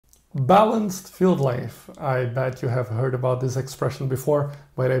Balanced field length. I bet you have heard about this expression before,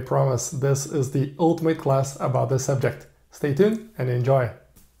 but I promise this is the ultimate class about the subject. Stay tuned and enjoy!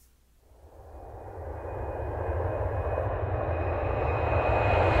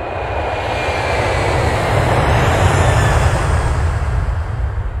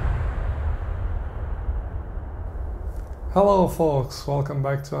 Hello folks, welcome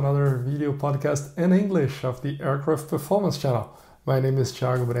back to another video podcast in English of the Aircraft Performance channel. My name is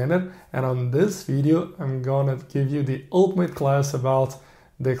Thiago Brenner, and on this video I'm gonna give you the ultimate class about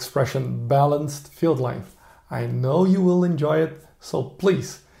the expression balanced field length. I know you will enjoy it, so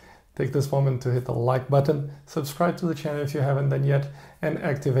please take this moment to hit the like button, subscribe to the channel if you haven't done yet, and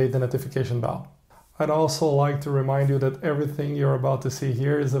activate the notification bell. I'd also like to remind you that everything you're about to see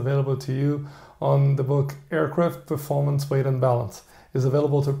here is available to you on the book Aircraft Performance, Weight and Balance. Is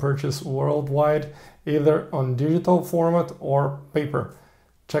available to purchase worldwide, either on digital format or paper.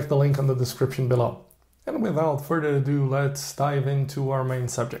 Check the link on the description below. And without further ado, let's dive into our main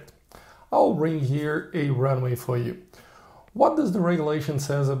subject. I'll bring here a runway for you. What does the regulation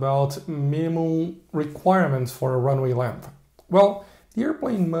says about minimum requirements for a runway length? Well, the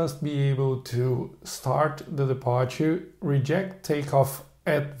airplane must be able to start the departure, reject takeoff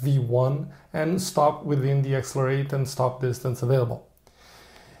at V1 and stop within the accelerate and stop distance available.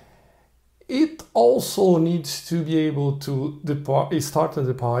 It also needs to be able to start the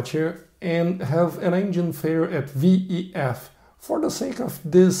departure and have an engine failure at VEF. For the sake of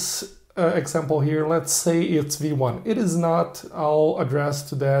this example here, let's say it's V1. It is not, I'll address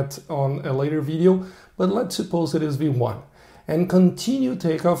to that on a later video, but let's suppose it is V1. And continue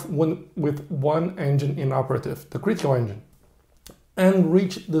takeoff with one engine inoperative, the critical engine, and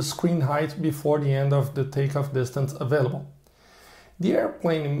reach the screen height before the end of the takeoff distance available. The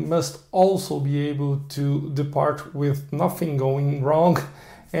airplane must also be able to depart with nothing going wrong,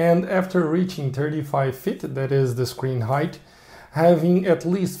 and after reaching 35 feet, that is the screen height, having at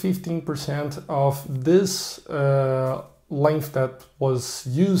least 15% of this length that was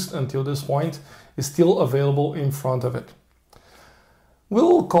used until this point is still available in front of it.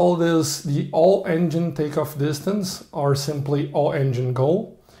 We'll call this the all-engine takeoff distance, or simply all-engine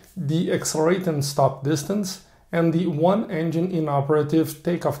go, the accelerate and stop distance, and the one engine inoperative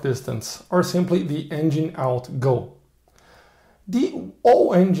takeoff distance, or simply the engine out go. The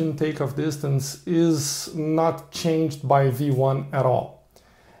all-engine takeoff distance is not changed by V1 at all,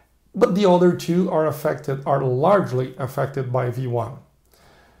 but the other two are largely affected by V1.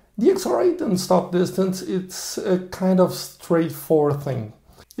 The accelerate and stop distance, it's a kind of straightforward thing.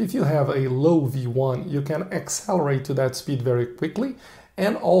 If you have a low V1, you can accelerate to that speed very quickly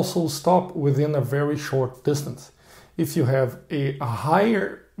and also stop within a very short distance. If you have a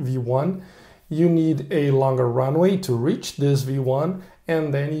higher V1, you need a longer runway to reach this V1,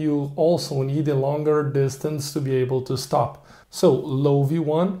 and then you also need a longer distance to be able to stop. So low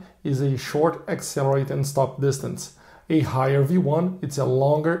V1 is a short accelerate and stop distance. A higher V1, it's a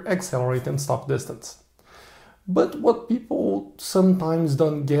longer accelerate and stop distance. But what people sometimes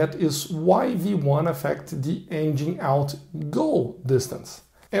don't get is why V1 affects the engine out go distance.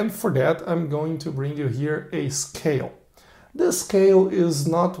 And for that, I'm going to bring you here a scale. This scale is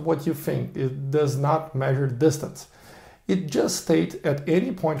not what you think. It does not measure distance. It just states at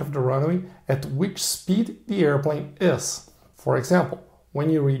any point of the runway at which speed the airplane is. For example,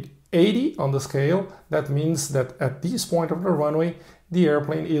 when you read 80 on the scale, that means that at this point of the runway, the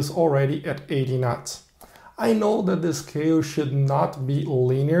airplane is already at 80 knots. I know that the scale should not be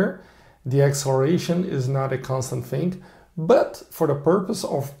linear. The acceleration is not a constant thing, but for the purpose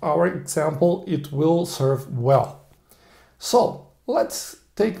of our example, it will serve well. So let's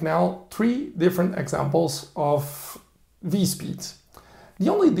take now three different examples of V speeds. The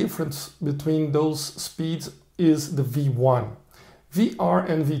only difference between those speeds is the V1. VR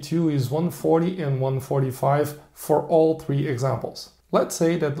and V2 is 140 and 145 for all three examples. Let's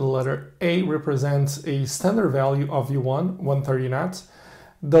say that the letter A represents a standard value of V1, 130 knots,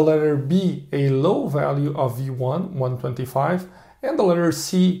 the letter B a low value of V1, 125, and the letter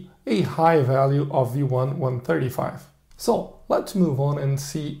C a high value of V1, 135. So let's move on and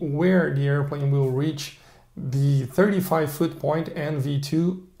see where the airplane will reach the 35-foot point and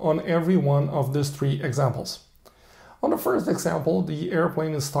V2 on every one of these three examples. On the first example, the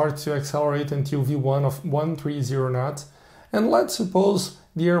airplane starts to accelerate until V1 of 130 knots, and let's suppose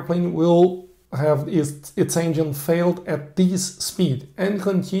the airplane will have its engine failed at this speed and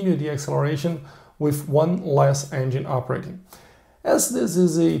continue the acceleration with one less engine operating. As this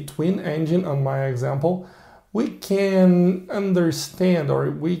is a twin engine on my example, we can understand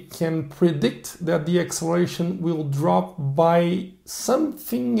or we can predict that the acceleration will drop by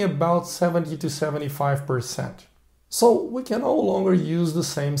something about 70 to 75%. So we can no longer use the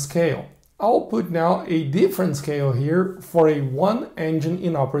same scale. I'll put now a different scale here for a one engine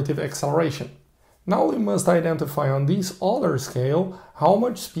inoperative acceleration. Now we must identify on this other scale how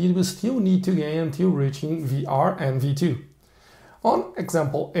much speed we still need to gain until reaching VR and V2. On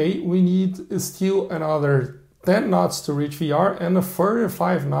example A, we need still another 10 knots to reach VR and a further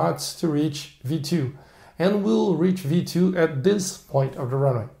 5 knots to reach V2. And we'll reach V2 at this point of the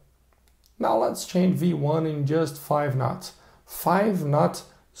runway. Now let's change V1 in just 5 knots. 5 knots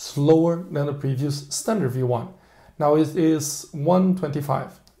slower than the previous standard V1. Now it is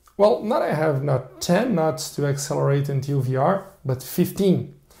 125. Well, now I have not 10 knots to accelerate until VR, but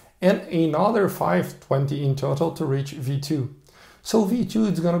 15. And another 520 in total to reach V2. So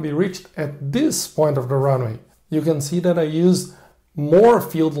V2 is going to be reached at this point of the runway. You can see that I used more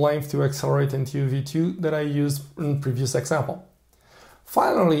field length to accelerate until V2 than I used in the previous example.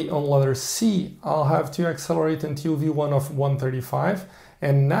 Finally, on letter C, I'll have to accelerate until V1 of 135,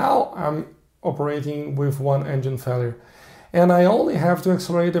 and now I'm operating with one engine failure. And I only have to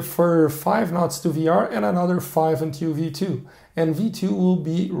accelerate a further 5 knots to VR and another 5 until V2. And V2 will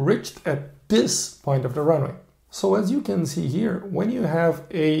be reached at this point of the runway. So as you can see here, when you have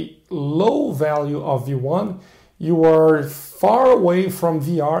a low value of V1, you are far away from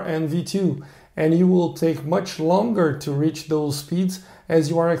VR and V2, and you will take much longer to reach those speeds as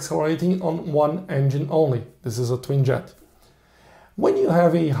you are accelerating on one engine only. This is a twin jet. When you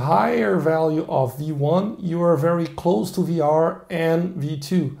have a higher value of V1, you are very close to VR and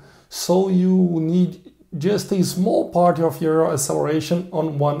V2, so you need just a small part of your acceleration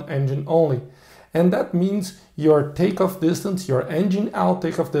on one engine only. And that means your takeoff distance, your engine out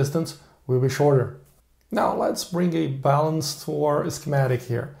takeoff distance will be shorter. Now let's bring a balance to our schematic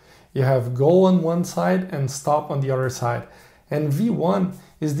here. You have go on one side and stop on the other side. And V1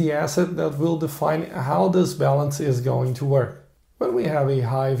 is the asset that will define how this balance is going to work. When we have a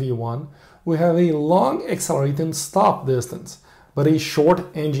high V1, we have a long accelerating stop distance, but a short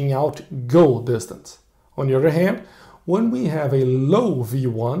engine out go distance. On the other hand, when we have a low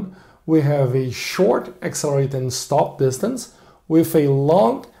V1, we have a short accelerating stop distance with a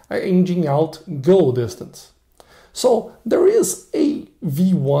long engine out go distance. So there is a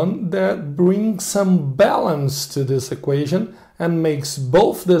V1 that brings some balance to this equation and makes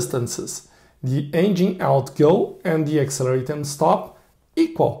both distances, the engine out go and the accelerating stop,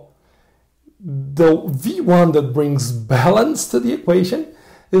 equal. The V1 that brings balance to the equation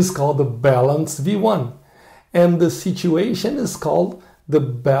is called the balanced V1, and the situation is called the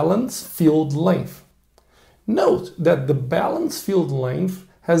balance field length. Note that the balance field length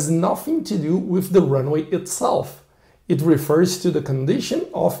has nothing to do with the runway itself. It refers to the condition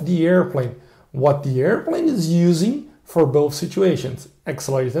of the airplane, what the airplane is using for both situations,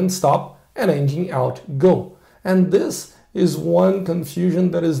 accelerate and stop and engine out go. And this is one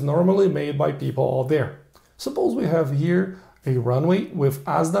confusion that is normally made by people out there. Suppose we have here a runway with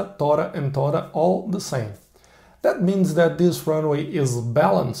ASDA, TORA and TORA all the same. That means that this runway is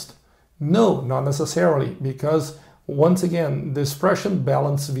balanced. No, not necessarily, because once again, the expression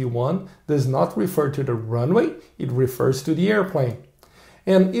balanced V1 does not refer to the runway, it refers to the airplane.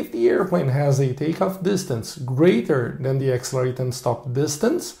 And if the airplane has a takeoff distance greater than the accelerate and stop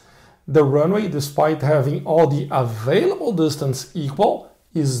distance, the runway, despite having all the available distance equal,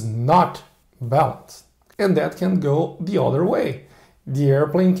 is not balanced. And that can go the other way. The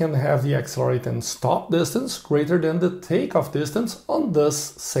airplane can have the accelerate and stop distance greater than the takeoff distance on this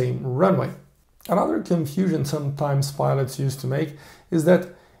same runway. Another confusion sometimes pilots used to make is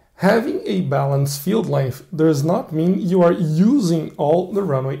that having a balanced field length does not mean you are using all the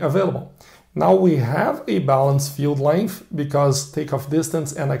runway available. Now we have a balanced field length because takeoff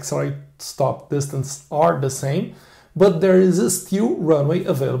distance and accelerate stop distance are the same, but there is still runway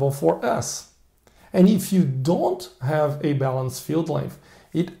available for us. And if you don't have a balanced field length,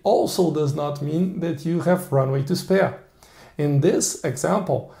 it also does not mean that you have runway to spare. In this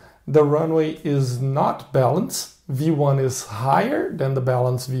example, the runway is not balanced. V1 is higher than the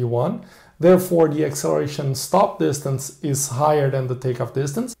balanced V1. Therefore, the acceleration stop distance is higher than the takeoff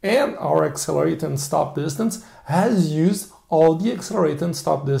distance, and our accelerate and stop distance has used all the accelerate and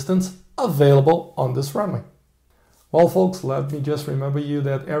stop distance available on this runway. Well, folks, let me just remember you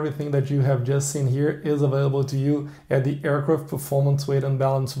that everything that you have just seen here is available to you at the Aircraft Performance Weight and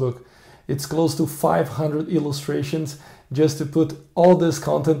Balance book. It's close to 500 illustrations just to put all this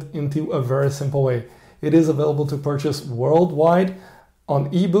content into a very simple way. It is available to purchase worldwide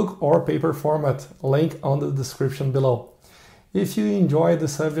on ebook or paper format, link on the description below. If you enjoyed the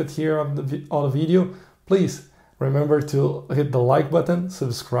subject here of the video, please remember to hit the like button,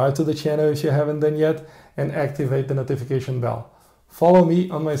 subscribe to the channel if you haven't done yet, and activate the notification bell. Follow me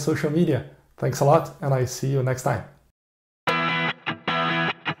on my social media. Thanks a lot, and I see you next time.